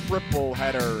yesterday. Triple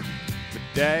header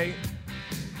today.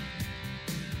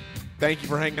 Thank you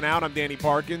for hanging out. I'm Danny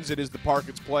Parkins. It is the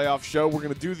Parkins Playoff Show. We're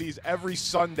going to do these every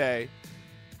Sunday.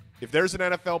 If there's an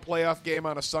NFL playoff game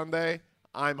on a Sunday,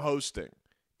 I'm hosting.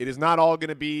 It is not all going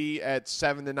to be at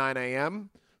 7 to 9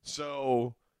 a.m.,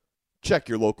 so check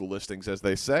your local listings, as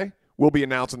they say. We'll be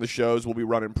announcing the shows. We'll be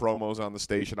running promos on the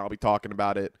station. I'll be talking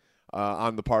about it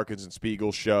on the Parkins and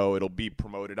Spiegel show. It'll be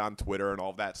promoted on Twitter and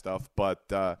all that stuff. But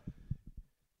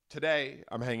today,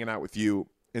 I'm hanging out with you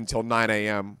until 9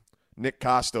 a.m., Nick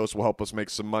Kostos will help us make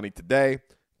some money today.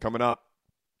 Coming up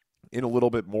in a little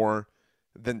bit more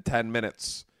than 10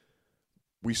 minutes.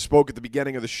 We spoke at the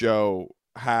beginning of the show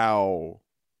how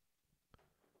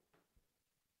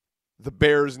the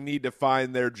Bears need to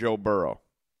find their Joe Burrow.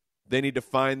 They need to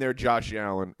find their Josh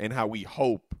Allen, and how we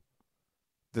hope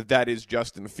that that is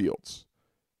Justin Fields.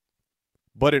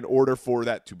 But in order for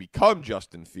that to become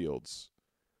Justin Fields,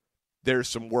 there's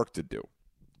some work to do.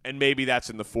 And maybe that's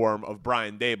in the form of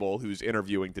Brian Daboll, who's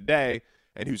interviewing today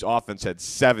and whose offense had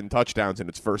 7 touchdowns in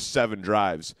its first 7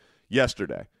 drives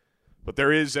yesterday. But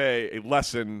there is a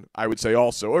lesson, I would say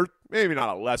also, or maybe not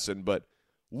a lesson, but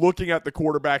looking at the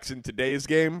quarterbacks in today's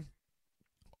game,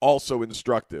 also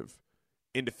instructive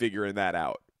into figuring that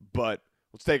out. But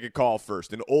let's take a call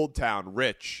first. In Old Town,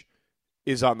 Rich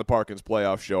is on the Parkins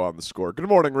Playoff Show on The Score. Good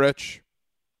morning, Rich.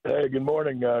 Hey, good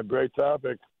morning. Great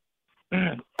topic.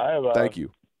 Thank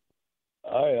you.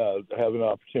 I have an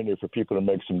opportunity for people to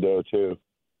make some dough, too.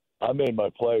 I made my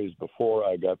plays before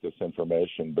I got this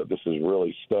information, but this is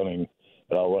really stunning,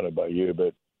 and I'll run it by you.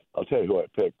 But I'll tell you who I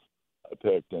picked.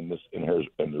 And here's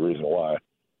the reason why.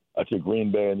 I took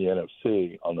Green Bay in the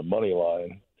NFC on the money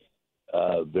line.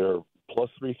 They're plus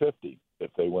 350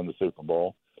 if they win the Super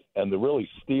Bowl. And the really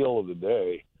steal of the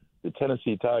day, the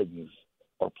Tennessee Titans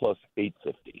are plus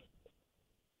 850.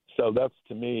 So that's,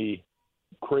 to me,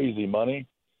 crazy money.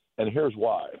 And here's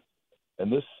why.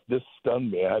 And this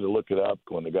stunned me. I had to look it up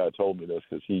when the guy told me this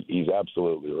because he's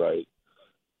absolutely right.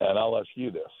 And I'll ask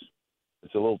you this.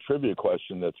 It's a little trivia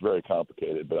question that's very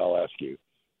complicated, but I'll ask you.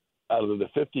 Out of the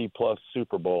 50-plus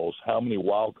Super Bowls, how many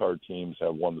wild card teams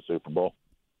have won the Super Bowl?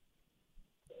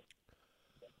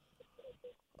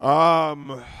 I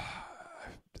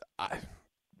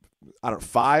don't know,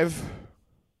 5?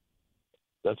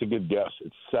 That's a good guess.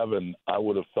 It's 7. I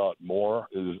would have thought more.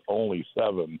 It is only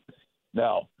 7.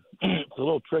 Now, it's a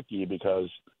little tricky because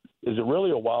is it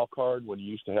really a wild card when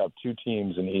you used to have 2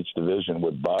 teams in each division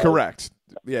with bye? Correct.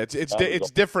 Yeah,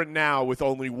 it's different now with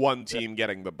only one team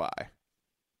getting the bye.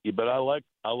 Yeah, but I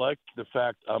like the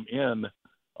fact I'm in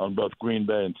on both Green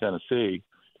Bay and Tennessee,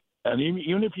 and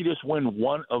even if you just win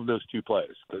one of those 2 plays,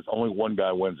 because only one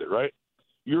guy wins it, right?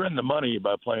 You're in the money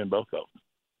by playing both of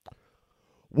them.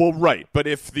 Well, right, but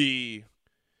if the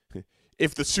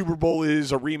Super Bowl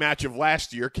is a rematch of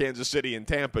last year, Kansas City and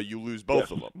Tampa, you lose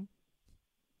both of them.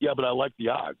 Yeah, but I like the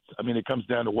odds. I mean, it comes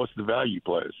down to what's the value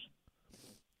plays.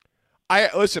 I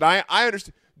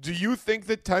understand. Do you think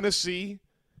that Tennessee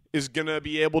is going to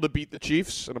be able to beat the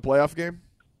Chiefs in a playoff game?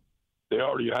 They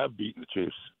already have beaten the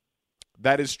Chiefs.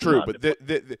 That is true, but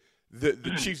the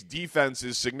Chiefs' defense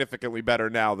is significantly better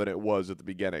now than it was at the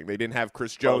beginning. They didn't have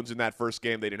Chris Jones in that first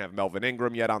game. They didn't have Melvin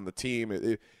Ingram yet on the team.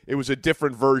 It was a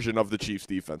different version of the Chiefs'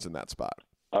 defense in that spot.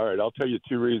 All right, I'll tell you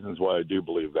 2 reasons why I do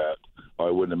believe that, or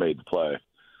I wouldn't have made the play.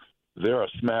 They're a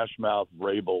smash-mouth,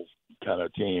 Vrabel kind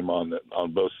of team on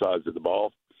both sides of the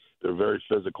ball. They're very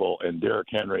physical, and Derrick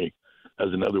Henry has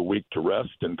another week to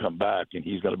rest and come back, and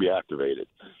he's going to be activated.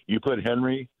 You put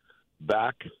Henry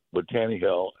back with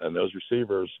Tannehill and those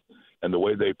receivers and the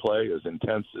way they play, as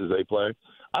intense as they play,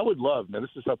 I would love – now, this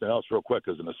is something else real quick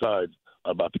as an aside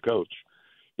about the coach.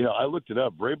 You know, I looked it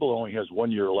up. Vrabel only has 1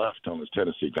 year left on his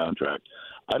Tennessee contract.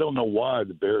 I don't know why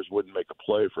the Bears wouldn't make a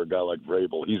play for a guy like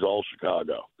Vrabel. He's all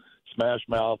Chicago. Smash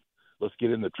mouth, let's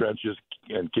get in the trenches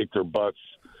and kick their butts,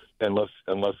 and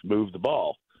let's move the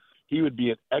ball. He would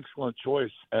be an excellent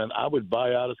choice, and I would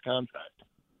buy out his contract.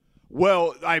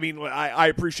 Well, I mean, I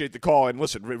appreciate the call. And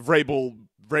listen,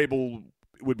 Vrabel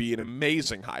would be an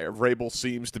amazing hire. Vrabel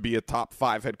seems to be a top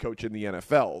 5 head coach in the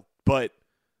NFL, but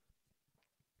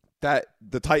that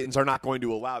the Titans are not going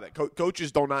to allow that.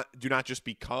 Coaches do not just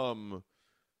become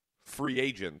free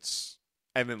agents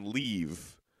and then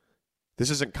leave. This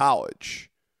isn't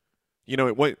college. You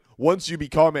know, once you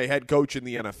become a head coach in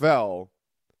the NFL,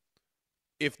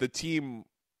 if the team,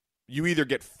 you either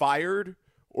get fired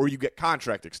or you get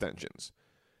contract extensions.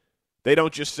 They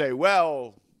don't just say,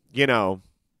 well, you know,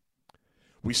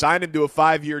 we signed him to a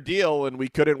 5-year deal and we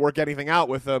couldn't work anything out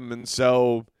with him, and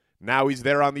so now he's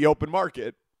there on the open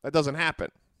market. That doesn't happen.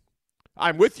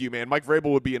 I'm with you, man. Mike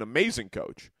Vrabel would be an amazing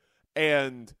coach.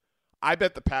 And I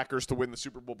bet the Packers to win the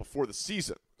Super Bowl before the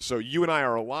season. So you and I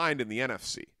are aligned in the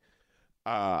NFC.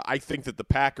 I think that the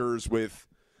Packers, with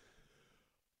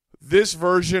this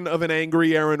version of an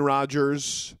angry Aaron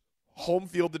Rodgers, home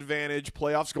field advantage,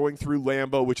 playoffs going through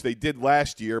Lambeau, which they did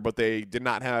last year, but they did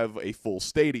not have a full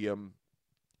stadium,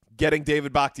 getting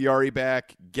David Bakhtiari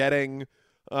back, getting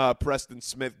Preston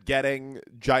Smith, getting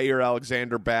Jair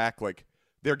Alexander back, like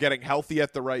they're getting healthy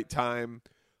at the right time.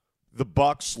 The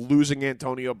Bucs losing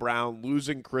Antonio Brown,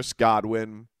 losing Chris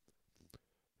Godwin.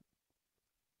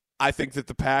 I think that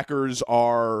the Packers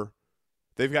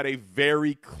they've got a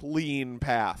very clean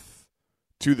path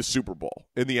to the Super Bowl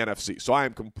in the NFC. So I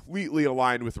am completely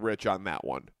aligned with Rich on that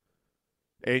one.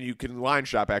 And you can line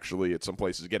shop actually at some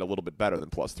places get a little bit better than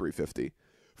plus 350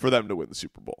 for them to win the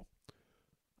Super Bowl.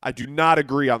 I do not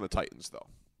agree on the Titans, though.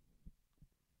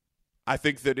 I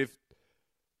think that if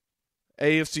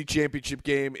AFC Championship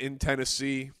game in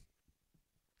Tennessee.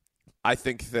 I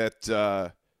think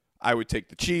that I would take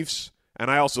the Chiefs. And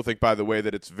I also think, by the way,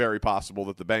 that it's very possible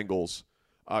that the Bengals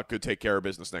could take care of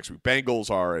business next week.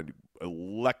 Bengals are an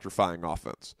electrifying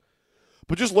offense.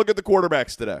 But just look at the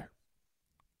quarterbacks today.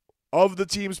 Of the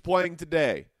teams playing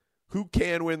today, who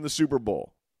can win the Super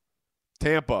Bowl?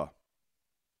 Tampa,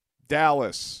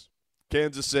 Dallas,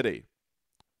 Kansas City.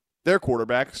 Their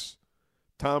quarterbacks,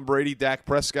 Tom Brady, Dak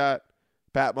Prescott,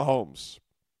 Pat Mahomes.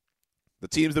 The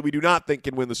teams that we do not think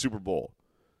can win the Super Bowl,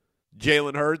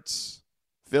 Jalen Hurts,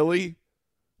 Philly,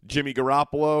 Jimmy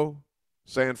Garoppolo,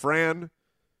 San Fran,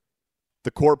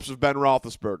 the corpse of Ben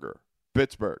Roethlisberger,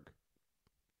 Pittsburgh.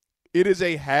 It is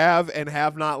a have and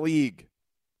have not league.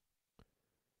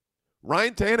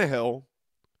 Ryan Tannehill,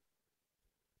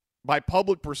 by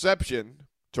public perception,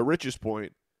 to Rich's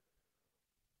point,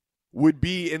 would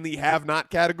be in the have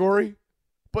not category,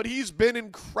 but he's been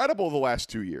incredible the last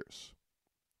 2 years.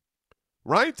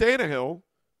 Ryan Tannehill,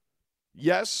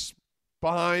 yes,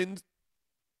 behind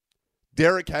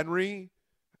Derrick Henry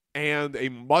and a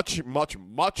much, much,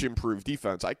 much improved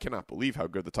defense. I cannot believe how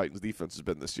good the Titans defense has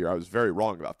been this year. I was very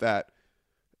wrong about that.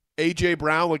 A.J.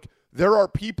 Brown, there are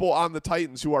people on the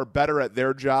Titans who are better at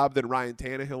their job than Ryan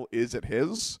Tannehill is at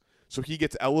his, so he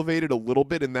gets elevated a little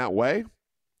bit in that way.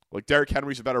 Derrick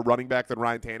Henry's a better running back than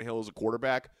Ryan Tannehill is a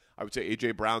quarterback. I would say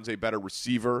A.J. Brown's a better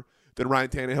receiver than Ryan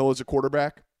Tannehill is a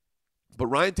quarterback. But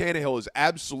Ryan Tannehill is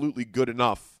absolutely good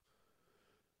enough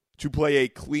to play a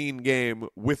clean game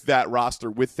with that roster,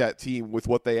 with that team, with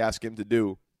what they ask him to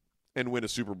do, and win a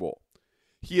Super Bowl.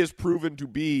 He has proven to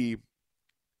be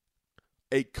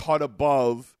a cut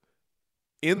above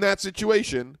in that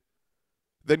situation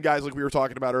than guys like we were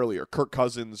talking about earlier, Kirk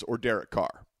Cousins or Derek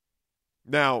Carr.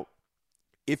 Now,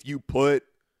 if you put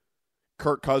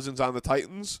Kirk Cousins on the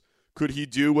Titans, could he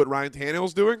do what Ryan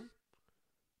Tannehill's doing?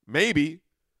 Maybe,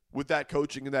 with that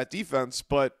coaching and that defense,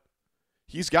 but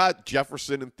he's got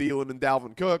Jefferson and Thielen and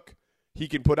Dalvin Cook. He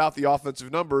can put out the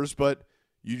offensive numbers, but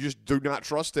you just do not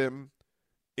trust him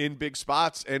in big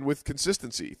spots and with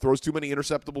consistency. He throws too many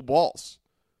interceptable balls.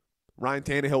 Ryan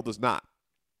Tannehill does not.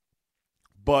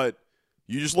 But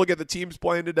you just look at the teams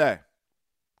playing today.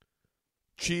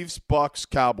 Chiefs, Bucks,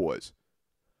 Cowboys.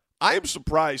 I am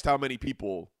surprised how many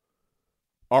people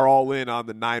are all in on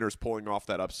the Niners pulling off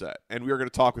that upset. And we are going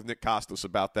to talk with Nick Kostos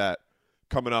about that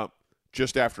coming up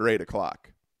just after 8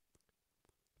 o'clock.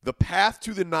 The path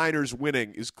to the Niners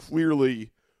winning is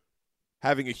clearly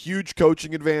having a huge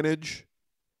coaching advantage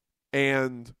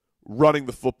and running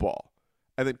the football.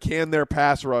 And then can their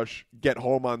pass rush get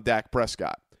home on Dak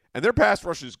Prescott? And their pass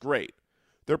rush is great.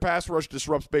 Their pass rush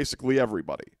disrupts basically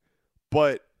everybody.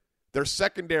 But their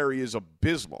secondary is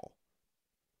abysmal.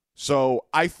 So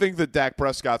I think that Dak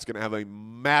Prescott's going to have a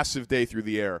massive day through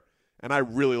the air, and I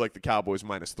really like the Cowboys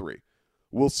 -3.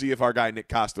 We'll see if our guy Nick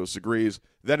Kostos agrees.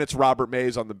 Then it's Robert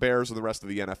Mays on the Bears and the rest of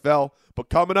the NFL. But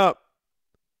coming up,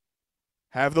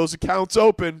 have those accounts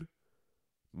open.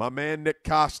 My man Nick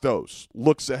Kostos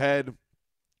looks ahead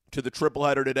to the triple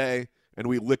header today, and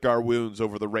we lick our wounds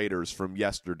over the Raiders from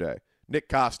yesterday. Nick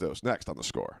Kostos next on The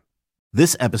Score.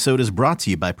 This episode is brought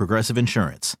to you by Progressive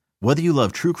Insurance. Whether you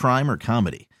love true crime or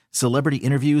comedy, celebrity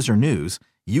interviews or news,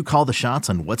 you call the shots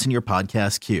on what's in your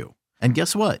podcast queue. And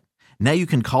guess what? Now you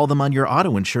can call them on your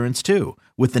auto insurance too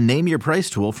with the Name Your Price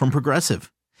tool from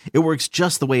Progressive. It works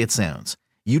just the way it sounds.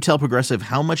 You tell Progressive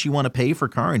how much you want to pay for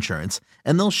car insurance,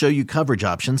 and they'll show you coverage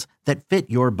options that fit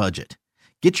your budget.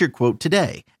 Get your quote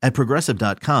today at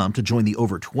Progressive.com to join the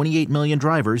over 28 million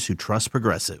drivers who trust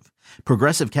Progressive.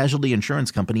 Progressive Casualty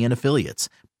Insurance Company and Affiliates.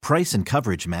 Price and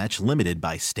coverage match limited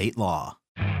by state law.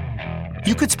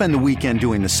 You could spend the weekend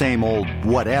doing the same old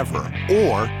whatever,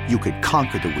 or you could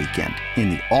conquer the weekend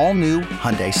in the all-new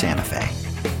Hyundai Santa Fe.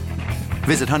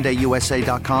 Visit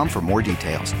HyundaiUSA.com for more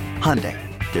details. Hyundai,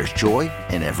 there's joy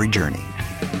in every journey.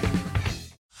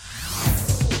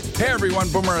 Hey everyone,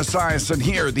 Boomer Esiason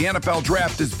here. The NFL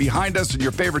Draft is behind us and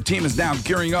your favorite team is now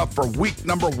gearing up for week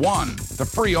number 1. The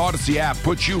free Odyssey app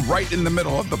puts you right in the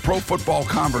middle of the pro football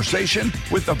conversation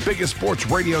with the biggest sports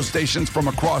radio stations from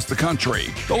across the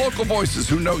country. The local voices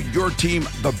who know your team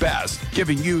the best,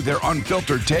 giving you their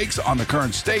unfiltered takes on the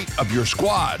current state of your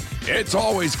squad. It's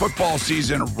always football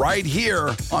season right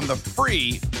here on the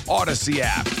free Odyssey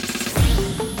app.